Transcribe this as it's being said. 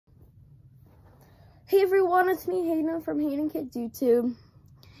Hey everyone, it's me Hayden from Hayden Kids YouTube,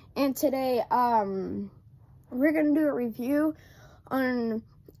 and today we're gonna do a review on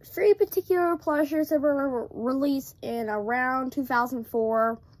 3 particular plushes that were released in around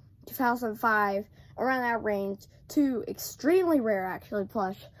 2004, 2005, around that range. 2 extremely rare actually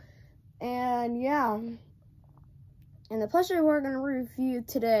plush, and yeah. And the plush that we're gonna review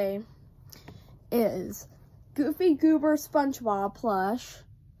today is Goofy Goober SpongeBob plush.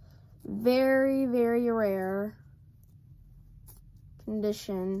 Very, very rare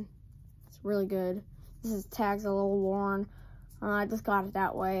condition. It's really good. This tag's a little worn. I just got it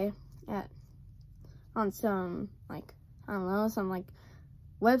that way on some, like, I don't know, some, like,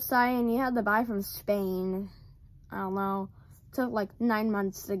 website, and you had to buy from Spain. I don't know. It took, like, 9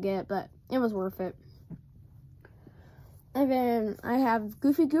 months to get, but it was worth it. And then I have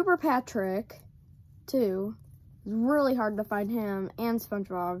Goofy Goober Patrick, too. It's really hard to find him, and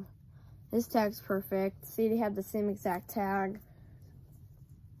SpongeBob. His tag's perfect. See, they have the same exact tag.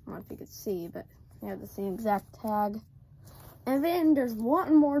 I don't know if you could see, but they have the same exact tag. And then there's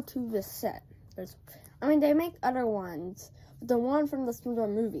one more to this set. They make other ones, but the one from the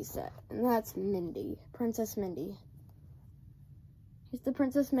SpongeBob movie set, and that's Mindy, Princess Mindy. Here's the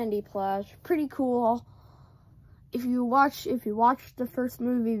Princess Mindy plush. Pretty cool. If you watch the first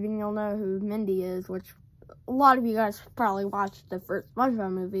movie, then you'll know who Mindy is, which a lot of you guys probably watched the first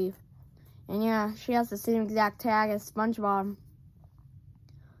SpongeBob movie. And yeah, she has the same exact tag as SpongeBob.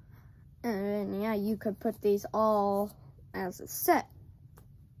 And yeah, you could put these all as a set.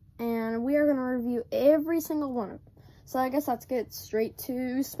 And we are going to review every single one of them. So I guess let's get straight to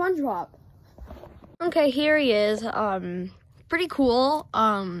SpongeBob. Okay, here he is. Pretty cool.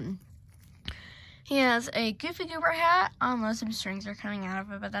 He has a Goofy Goober hat. Some strings are coming out of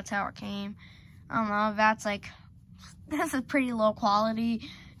it, but that's how it came. I don't know, that's a pretty low quality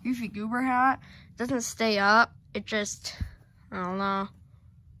Goofy Goober hat. It doesn't stay up. It just, I don't know,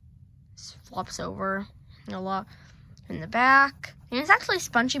 just flops over a lot in the back. And it's actually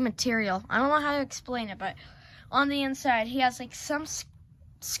spongy material. I don't know how to explain it, but on the inside, he has like some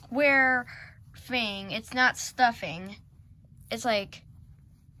square thing. It's not stuffing. It's like,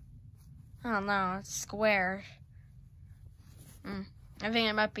 I don't know, it's square. I think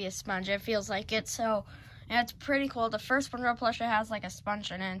it might be a sponge. It feels like it, so yeah, it's pretty cool. The first SpongeBob plush has like a sponge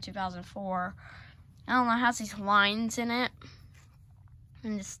in it in 2004. I don't know, it has these lines in it.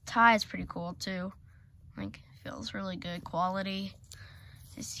 And this tie is pretty cool too. Like, feels really good quality.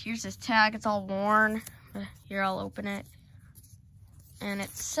 Here's this tag, it's all worn. Here, I'll open it. And it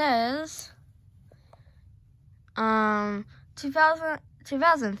says,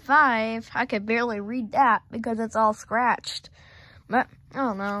 2005, I could barely read that because it's all scratched. But, I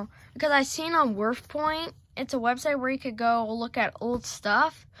don't know. Because I seen on Worth Point, it's a website where you could go look at old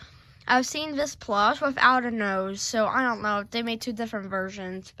stuff. I've seen this plush without a nose, so I don't know. They made 2 different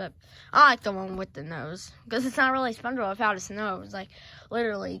versions, but I like the one with the nose. Because it's not really SpongeBob without his nose. Like,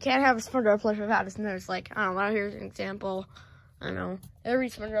 literally, you can't have a SpongeBob plush without his nose. Like, I don't know, here's an example. I don't know. Every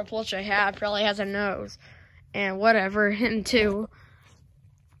SpongeBob plush I have probably has a nose. And whatever, him too.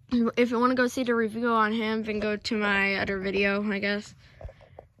 If you want to go see the review on him, then go to my other video, I guess.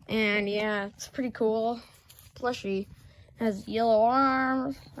 And yeah, it's pretty cool. Plushy. Has yellow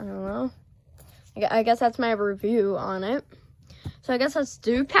arms. I don't know. I guess that's my review on it. So I guess let's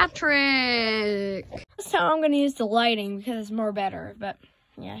do Patrick. This time I'm going to use the lighting because it's more better. But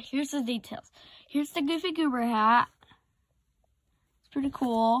yeah, here's the details. Here's the Goofy Goober hat. It's pretty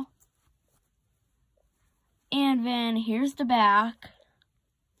cool. And then here's the back.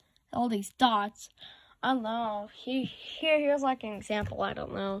 All these dots. I don't know. Here's like an example. I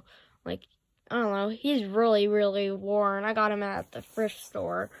don't know. Like, I don't know. He's really, really worn. I got him at the thrift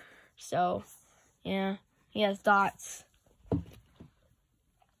store. So, yeah. He has dots.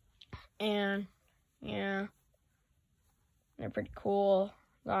 And, yeah. They're pretty cool.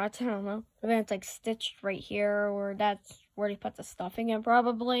 Dots, I don't know. And then it's like stitched right here, or that's where they put the stuffing in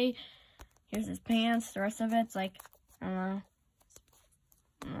probably. Here's his pants. The rest of it's like, I don't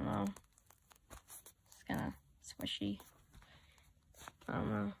know. It's kind of squishy. I don't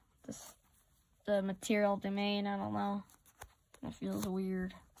know. The material they made, I don't know. It feels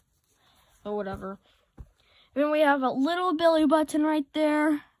weird. But whatever. Then we have a little belly button right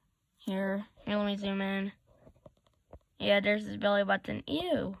there. Here, let me zoom in. Yeah, there's his belly button.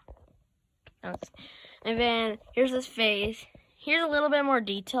 Ew. Okay. And then here's his face. Here's a little bit more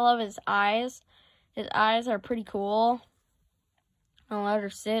detail of his eyes. His eyes are pretty cool. A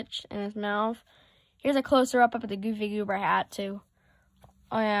leather stitch in his mouth. Here's a closer up of the Goofy Goober hat too.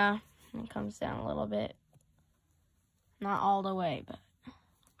 Oh yeah, it comes down a little bit. Not all the way, but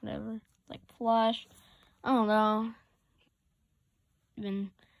whatever. Like plush. I don't know.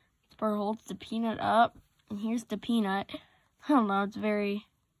 Even this part holds the peanut up, and here's the peanut. I don't know, it's very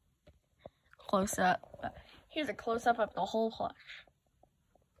close up. But here's a close up of the whole plush.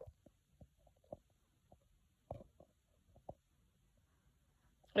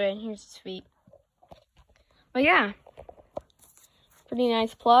 Okay, and here's his feet. But yeah, pretty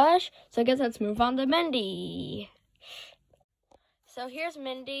nice plush. So I guess let's move on to Mindy. So here's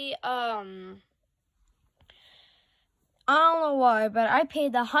Mindy. I don't know why, but I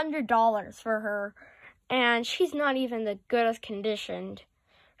paid $100 for her, and she's not even the goodest conditioned.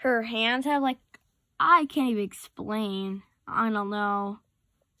 Her hands have, like, I can't even explain. I don't know.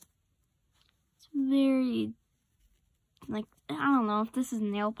 It's very, like, I don't know if this is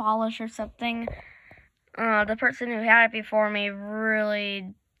nail polish or something. The person who had it before me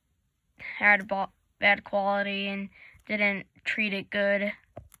really had bad quality and didn't treat it good.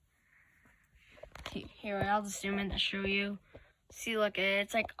 Here, I'll just zoom in to show you. See, look,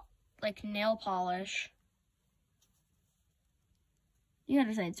 it's like nail polish. You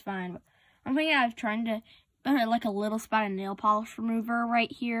gotta say it's fine, but I'm thinking of trying to put like a little spot of nail polish remover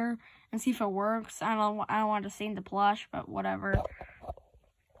right here and see if it works. I don't want to stain the plush, but whatever.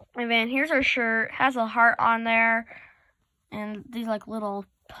 And then here's her shirt. Has a heart on there, and these like little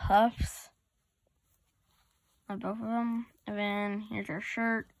puffs on both of them. And then here's her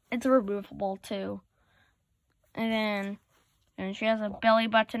shirt. It's removable too. And she has a belly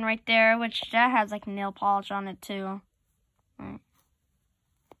button right there, which that has like nail polish on it too. Right.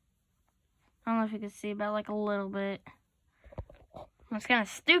 I don't know if you can see, but like a little bit. It's kind of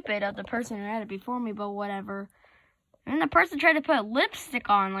stupid of the person who had it before me, but whatever. And the person tried to put lipstick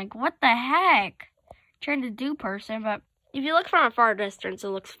on. Like, what the heck? Trying to do person, but if you look from a far distance, it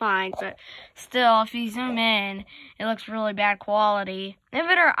looks fine. But still, if you zoom in, it looks really bad quality.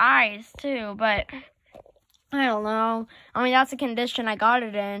 Even her eyes, too, but I don't know. I mean, that's the condition I got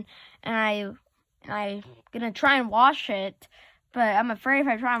it in, and I'm gonna try and wash it, but I'm afraid if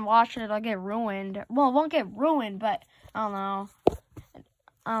I try and wash it, it'll get ruined. Well, it won't get ruined, but I don't know.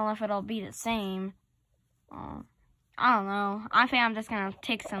 I don't know if it'll be the same. I don't know. I think I'm just gonna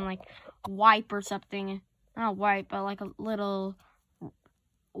take some, like, wipe or something. Not wipe, but like a little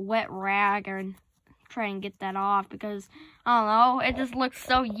wet rag and try and get that off because, I don't know, it just looks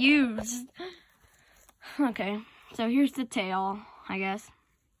so used. Okay, so here's the tail, I guess.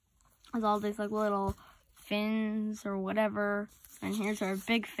 With all these like little fins or whatever. And here's our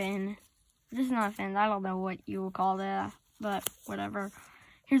big fin. This is not a fin. I don't know what you would call that, but whatever.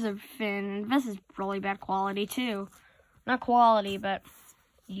 Here's a fin. This is really bad quality too. Not quality, but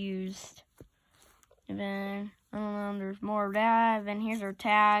used. And then, I don't know, there's more of that. And then here's our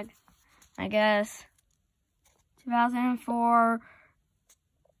tag, I guess. 2004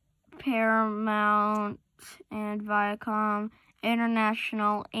 Paramount and Viacom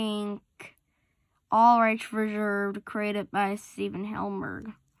International Inc. All rights reserved, created by Steven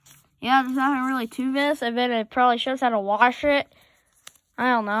Helmerg. Yeah, there's nothing really to this. I bet it probably shows how to wash it.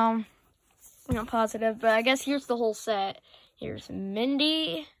 I don't know. I'm not positive, but I guess here's the whole set. Here's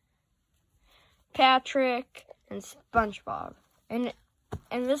Mindy, Patrick, and SpongeBob. And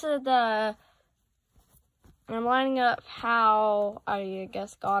this is the... I'm lining up how I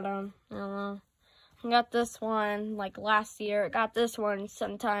guess got them. I don't know. I got this one like last year. I got this one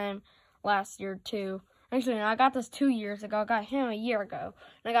sometime last year too. Actually, no, I got this 2 years ago. I got him a year ago.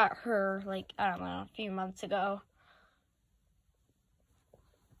 And I got her like, I don't know, a few months ago.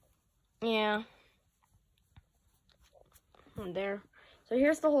 Yeah. There. So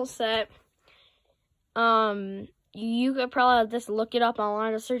here's the whole set. You could probably just look it up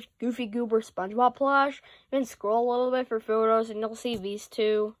online to search Goofy Goober SpongeBob plush. Then scroll a little bit for photos and you'll see these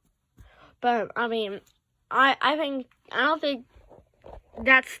two. But I mean, I don't think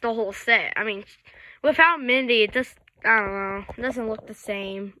that's the whole set. I mean, without Mindy, it just, I don't know, it doesn't look the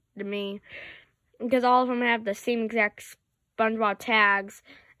same to me. Because all of them have the same exact SpongeBob tags.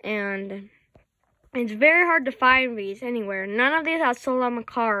 And it's very hard to find these anywhere. None of these are sold on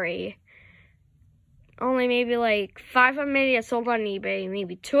Macari. Only maybe like 5 of them maybe are sold on eBay.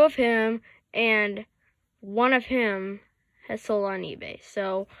 Maybe 2 of him and 1 of him has sold on eBay.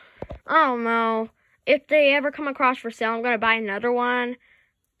 So, I don't know. If they ever come across for sale, I'm going to buy another one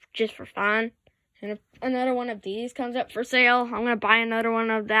just for fun. And if another one of these comes up for sale, I'm going to buy another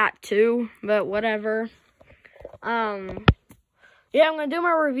one of that too. But whatever. Yeah, I'm going to do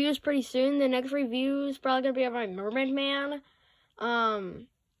my reviews pretty soon. The next review is probably going to be of my Mermaid Man.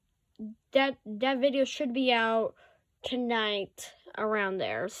 That video should be out tonight around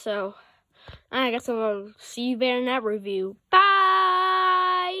there. So, I guess I'll see you there in that review. Bye!